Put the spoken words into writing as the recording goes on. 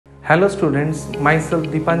Hello students, myself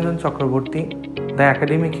Dipanjan Chakraborty, the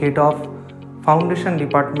academic head of Foundation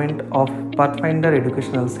Department of Pathfinder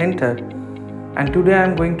Educational Center, and today I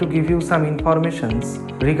am going to give you some informations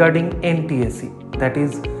regarding NTSE, that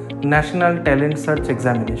is National Talent Search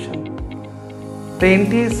Examination. The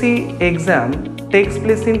NTSE exam takes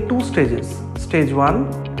place in two stages, Stage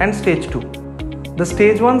 1 and Stage 2. The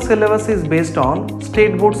Stage 1 syllabus is based on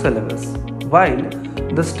State Board syllabus, while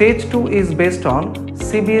the Stage 2 is based on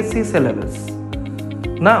CBSE syllabus.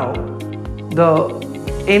 Now, the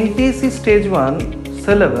NTSE Stage 1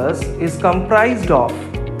 syllabus is comprised of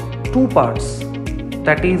two parts,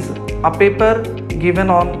 that is a paper given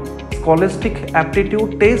on Scholastic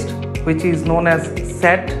Aptitude Test, which is known as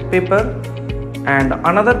SAT paper, and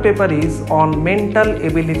another paper is on Mental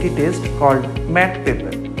Ability Test called MAT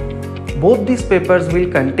paper. Both these papers will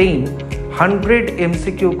contain 100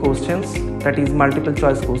 MCQ questions, that is multiple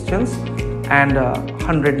choice questions, and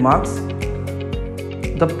 100 marks.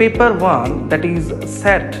 The paper 1, that is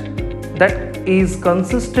SAT, that is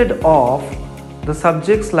consisted of the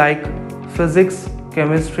subjects like physics,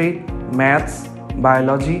 chemistry, maths,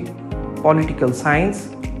 biology, political science,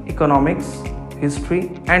 economics,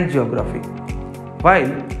 history and geography,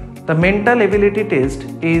 while the mental ability test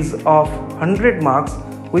is of 100 marks,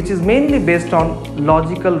 which is mainly based on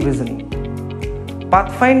logical reasoning.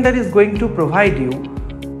 Pathfinder is going to provide you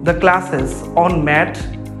the classes on MAT,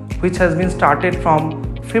 which has been started from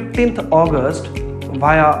 15th August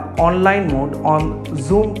via online mode on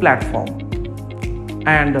Zoom platform.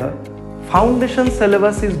 And foundation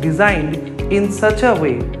syllabus is designed in such a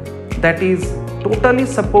way that is totally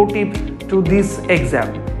supportive to this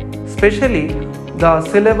exam, especially the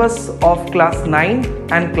syllabus of class 9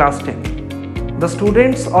 and class 10. The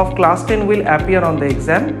students of class 10 will appear on the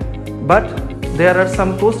exam, but there are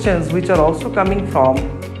some questions which are also coming from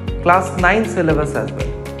class 9 syllabus as well.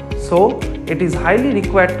 So it is highly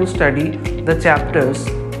required to study the chapters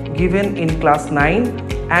given in class 9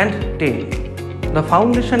 and 10. The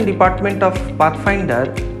Foundation Department of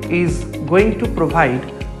Pathfinder is going to provide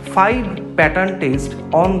 5 pattern tests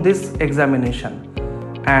on this examination,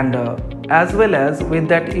 and as well as with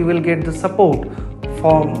that you will get the support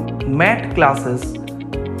from MAT classes,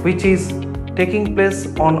 which is taking place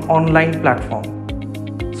on online platform.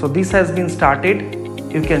 So this has been started.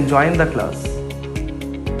 You can join the class.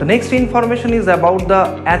 The next information is about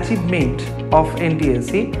the achievement of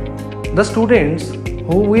NTSE. The students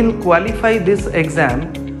who will qualify this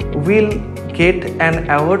exam will get an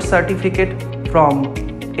award certificate from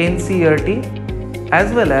NCERT,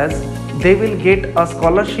 as well as they will get a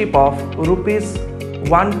scholarship of rupees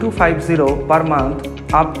 1250 per month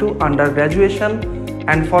up to undergraduation,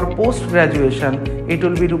 and for post graduation it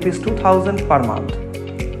will be rupees 2000 per month.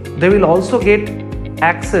 They will also get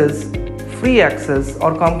access, free access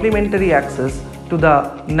or complimentary access to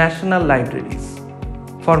the national libraries.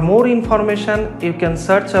 For more information, you can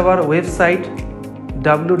search our website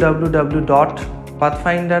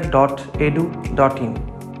www.pathfinder.edu.in.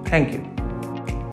 Thank you.